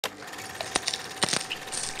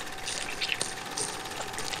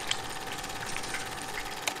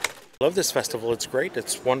Love this festival. It's great.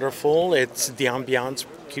 It's wonderful. It's the ambiance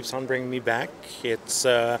keeps on bringing me back. It's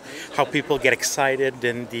how people get excited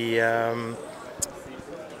in the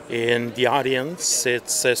audience.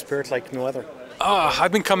 It's a spirit like no other.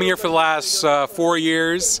 I've been coming here for the last 4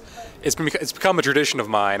 years. It's become a tradition of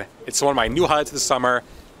mine. It's one of my new highlights of the summer,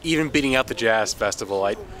 even beating out the Jazz Festival.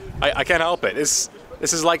 I can't help it. This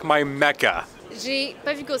is like my mecca. J'ai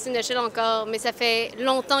pas vu Ghost in the Shell encore, mais ça fait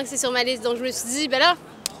longtemps que c'est sur ma liste, donc je me suis dit, ben là,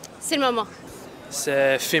 c'est le moment.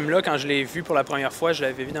 Ce film-là, quand je l'ai vu pour la première fois, je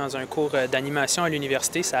l'avais vu dans un cours d'animation à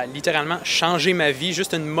l'université. Ça a littéralement changé ma vie.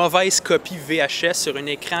 Juste une mauvaise copie VHS sur un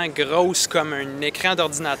écran grosse comme un écran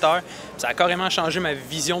d'ordinateur. Ça a carrément changé ma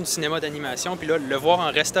vision du cinéma d'animation. Puis là, le voir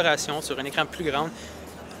en restauration sur un écran plus grand,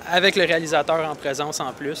 avec le réalisateur en présence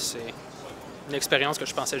en plus, c'est une expérience que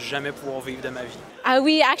je pensais jamais pouvoir vivre de ma vie.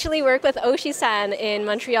 We actually worked with Oshii-san in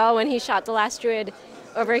Montreal when he shot The Last Druid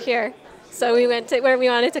over here. So we went to where we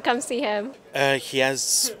wanted to come see him. He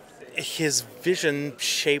has his vision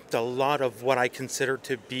shaped a lot of what I consider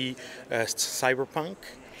to be cyberpunk,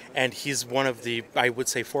 and he's one of the, I would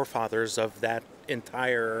say, forefathers of that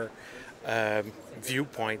entire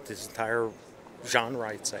viewpoint, this entire genre,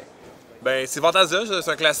 I'd say. Ben, c'est Fantasia,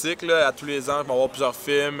 c'est un classique là, à tous les ans, on va voir plusieurs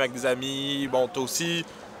films avec des amis. Bon, toi aussi.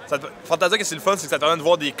 Fantasia, qu'est-ce que c'est le fun, c'est que ça te permet de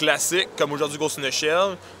voir des classiques comme aujourd'hui Ghost in the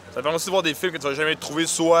Shell. Ça te permet aussi de voir des films que tu vas jamais trouver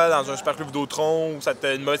soit dans un super club Vidéotron ou ça te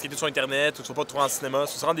une mauvaise qualité sur Internet ou que tu vas pas trouver en cinéma.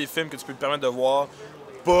 C'est vraiment des films que tu peux te permettre de voir,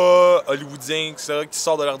 pas hollywoodiens, qui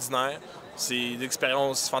sortent de l'ordinaire. C'est des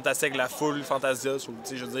expériences fantastiques, la foule Fantasia.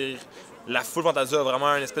 Je veux dire, la foule Fantasia a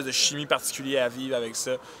vraiment une espèce de chimie particulière à vivre avec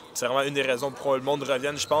ça. C'est vraiment une des raisons pour le monde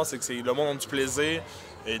revienne, je pense, c'est que c'est le monde a du plaisir.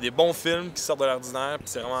 Il y a des bons films qui sortent de l'ordinaire, puis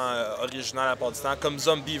c'est vraiment original à la part du temps. Comme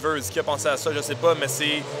Zombievers, qui a pensé à ça, je sais pas, mais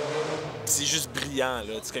c'est juste brillant,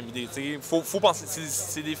 là, comme idée. Faut penser,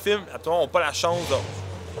 c'est des films, actuellement, n'ont pas la chance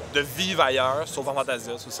de vivre ailleurs, sauf en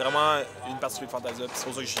Fantasia. C'est vraiment une particularité de Fantasia, puis c'est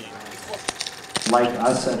pour ça que j'y ai. Like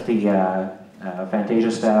us at the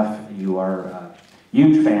Fantasia staff, you are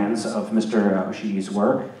huge fans of Mr. Oshii's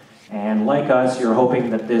work, and like us, you're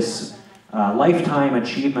hoping that this Lifetime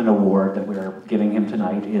Achievement Award that we're giving him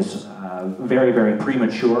tonight is very, very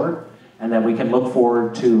premature, and that we can look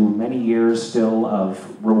forward to many years still of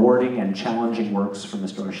rewarding and challenging works from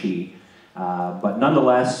Mr. Oshii. But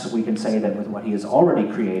nonetheless, we can say that with what he has already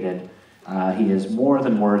created, he is more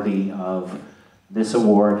than worthy of this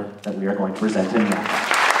award that we are going to present him now.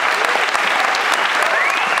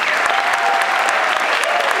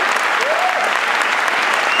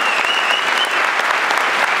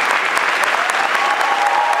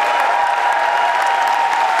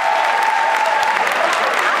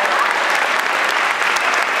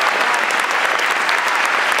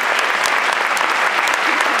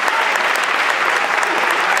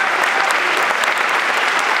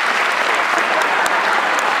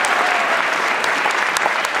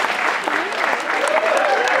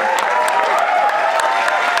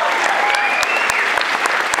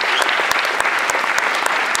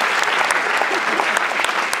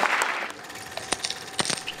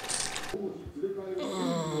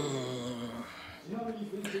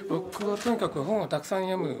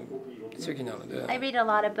 I read a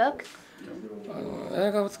lot of books.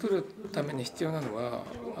 映画を作るために必要なのは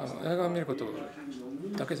映画を見ること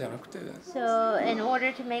だけじゃなくて So in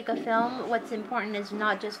order to make a film, what's important is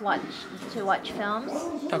not just to watch films,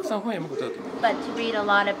 たくさん本を読むことだと思う but to read a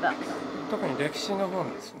lot of books. 特に歴史の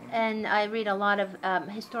本ですね And I read a lot of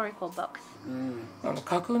historical books.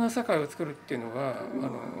 架空な世界を作るっていうのは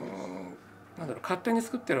なんだろう勝手に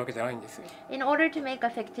作ってるわけじゃないんですよ In order to make a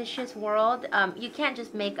fictitious world, you can't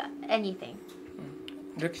just make anything.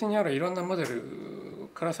 歴史にあるいろんなモデル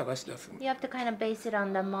から探し出す You have to kind of base it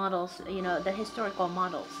on the models, the historical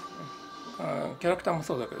models. キャラクターも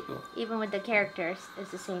そうだけれど Even with the characters,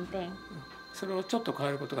 it's the same thing. それをちょっと変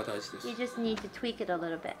えることが大事です You just need to tweak it a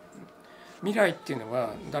little bit. 未来っていうの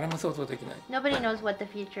は誰も想像できない Nobody knows what the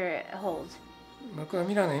future holds. 僕は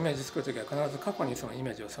未来のイメージ作るときは必ず過去にそのイメ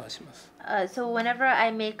ージを探します So whenever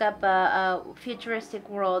I make up a futuristic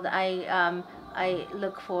world, I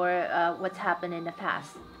look for what's happened in the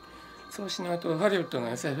past. そうしないとハリウッドの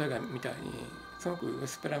SF 映画みたいにすごく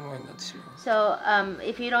薄っぺらいものになってしまう So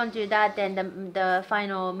if you don't do that, then the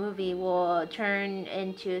final movie will turn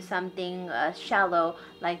into something shallow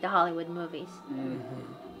like the Hollywood movies.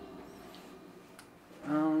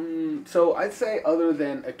 So I'd say other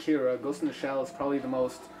than Akira, Ghost in the Shell is probably the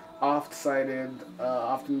most oft-cited,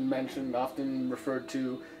 often mentioned, often referred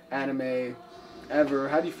to anime ever.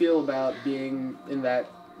 How do you feel about being in that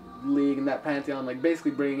league and that pantheon, like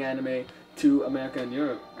basically bringing anime to America and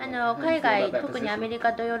Europe. 海外、特にアメリ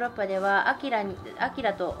カとヨーロッパでは、アキラ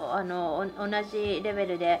と同じレベ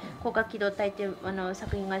ルで広角機動隊という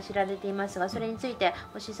作品が知られていますが、それについて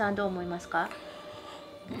星さんどう思いますか？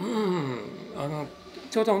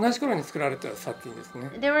ちょうど同じ頃に作られた作品ですね。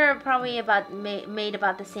They were probably made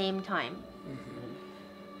about the same time.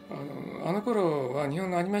 あの頃は日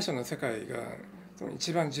本のアニメーションの世界が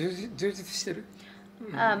一番充実してる。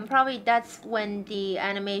Probably that's when the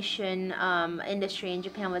animation industry in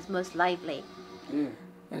Japan was most lively.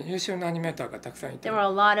 優秀なアニメーターがたくさんいて。There were a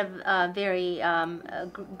lot of very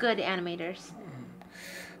good animators.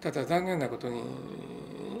 ただ残念なことに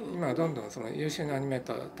今はどんどんその優秀なアニメー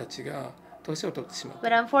ターたちが年を取ってしまう。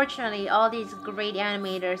But unfortunately, all these great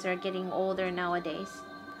animators are getting older nowadays.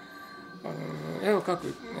 絵を描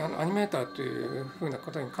くアニメーターというふうな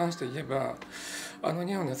ことに関して言えば、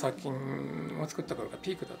日本の作品を作った頃が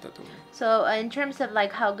ピークだったと思う。So in terms of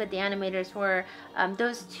like how good the animators were,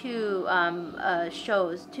 those two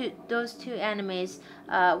shows, those two animes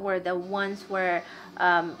were the ones where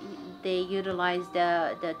they utilized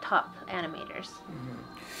the top animators.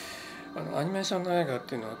 アニメーションの映画っ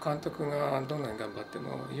ていうのは監督がどんなに頑張って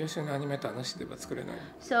も優秀なアニメーターなしでは作れない。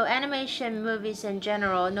So animation movies in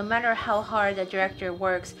general, no matter how hard the director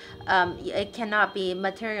works, it cannot be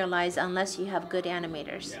materialized unless you have good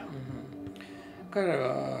animators. 彼ら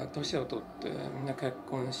は年を取ってみんな結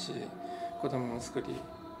婚し、子供を作り、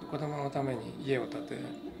子供のために家を建て、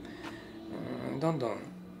どんどん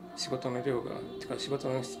仕事の量が、てか仕事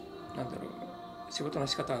の仕事の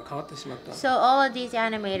仕方が変わってしまった。So all of these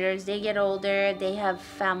animators, they get older, they have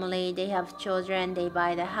family, they have children, they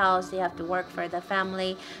buy the house, they have to work for the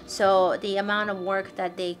family. So the amount of work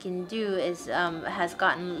that they can do has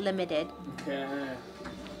gotten limited. Okay.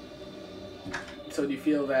 So do you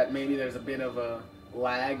feel that maybe there's a bit of a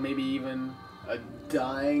lag, maybe even a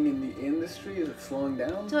dying in the industry? Is it slowing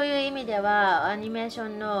down? そういう意味ではアニメーショ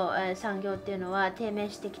ンの産業っていうのは低迷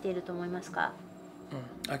してきていると思いますか？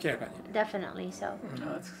明らかに。Definitely so.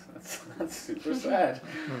 That's super sad.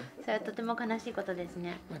 それはとても悲しいことです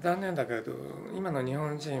ね。残念だけど、今の日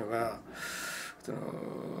本人はその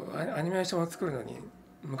アニメーションを作るのに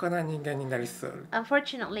向かない人間になりつつある。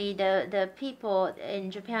Unfortunately, the people in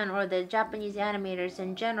Japan or the Japanese animators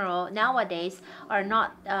in general nowadays are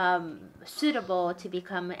not suitable to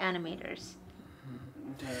become animators.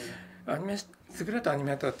 優れたアニ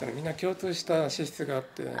メーターってのはみんな共通した資質があっ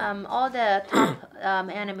て。All the top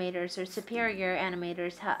animators or superior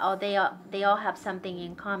animators, they all have something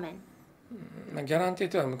in common. ギャランティ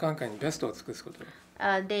ーとは無関係にベストを尽くすこと。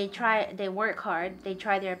They work hard, they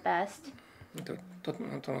try their best.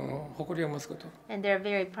 誇りを持つこと。And they're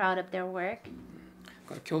very proud of their work.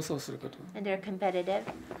 競争すること。And they're competitive.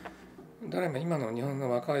 誰も今の日本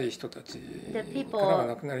の若い人たち The people,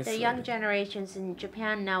 the young generations in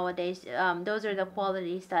Japan nowadays, those are the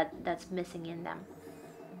qualities that's missing in them.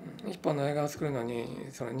 一本の映画を作るのに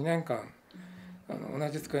その2年間同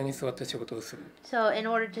じ机に座って仕事をする。So in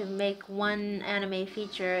order to make one anime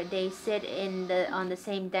feature, they sit on the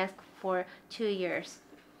same desk for 2 years.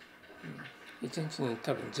 1日に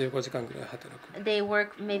多分15時間ぐらい働く。They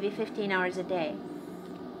work maybe 15 hours a day.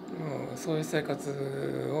 もうそういう生活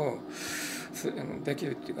をでき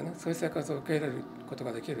るっていうかね、そういう生活を受け入れること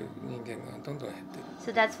ができる人間がどんどん減っている。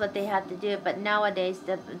So that's what they had to do, but nowadays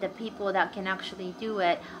the people that can actually do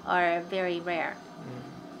it are very rare.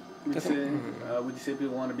 Would you say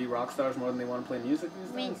people want to be rock stars more than they want to play music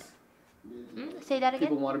these days? Say that again?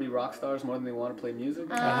 People want to be rock stars more than they want to play music?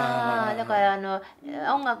 だから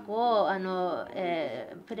音楽を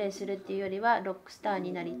プレイするっていうよりはロックスター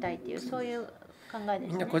になりたいっていうそういう考えですね。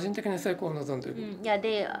みんな個人的に成功を望んでいる。Yeah,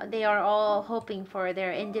 they are all hoping for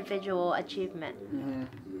their individual achievement.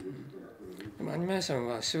 でもアニメーション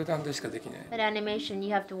は集団でしかできない。But animation,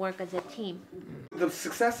 you have to work as a team. The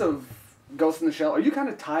success of Ghost in the Shell. Are you kind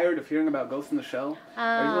of tired of hearing about Ghost in the Shell?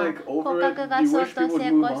 Are you like over it? Do you wish people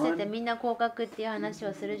would move on? 広角が相当成功しててみんな広角っていう話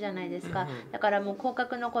をするじゃないですか。だからもう広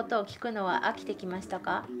角のことを聞くのは飽きてきました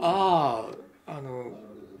か？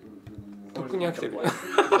とっくに飽きてる。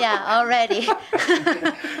Yeah, already.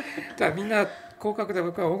 だみんな広角で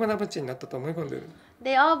僕は大金持ちになったと思い込んでる。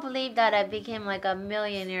They all believe that I became like a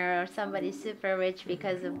millionaire or somebody super rich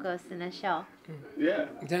because of Ghost in the Shell. Yeah.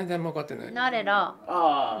 全然儲かってない。 Not at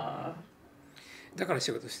all. だから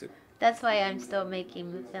仕事してる。That's why I'm still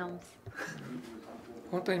making films.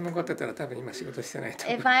 本当に儲かってたら多分今仕事してないと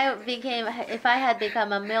思う。If I had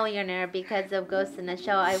become a millionaire because of Ghost in the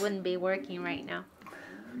Shell, I wouldn't be working right now.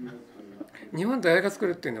 日本で映画作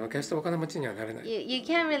るっていうのは決してお金持ちにはなれない。You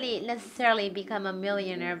can't really necessarily become a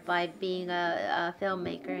millionaire by being a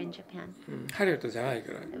filmmaker in Japan ハリウッドじゃない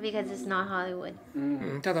から。 because it's not Hollywood.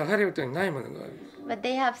 ただハリウッドにないものがある。 But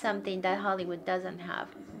they have something that Hollywood doesn't have.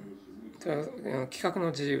 それは企画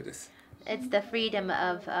の自由です。 It's the freedom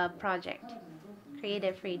of a project,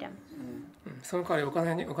 creative freedom. その代わりお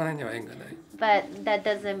金には縁がない。 But that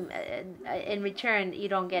doesn't, in return, you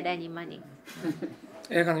don't get any money.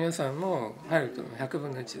 映画の予算もハリウッドの100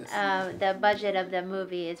分の1です。The budget of the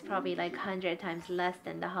movie is probably like 100 times less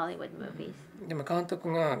than the Hollywood movies. でも監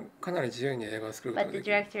督がかなり自由に映画を作ることが But the でき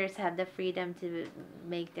る。 directors have the freedom to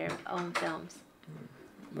make their own films.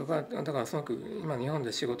 僕はだからすごく今日本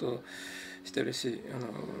で仕事をしてるし、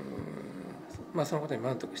まあそのことに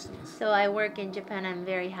満足しています。So I work in Japan. I'm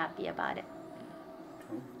very happy about it.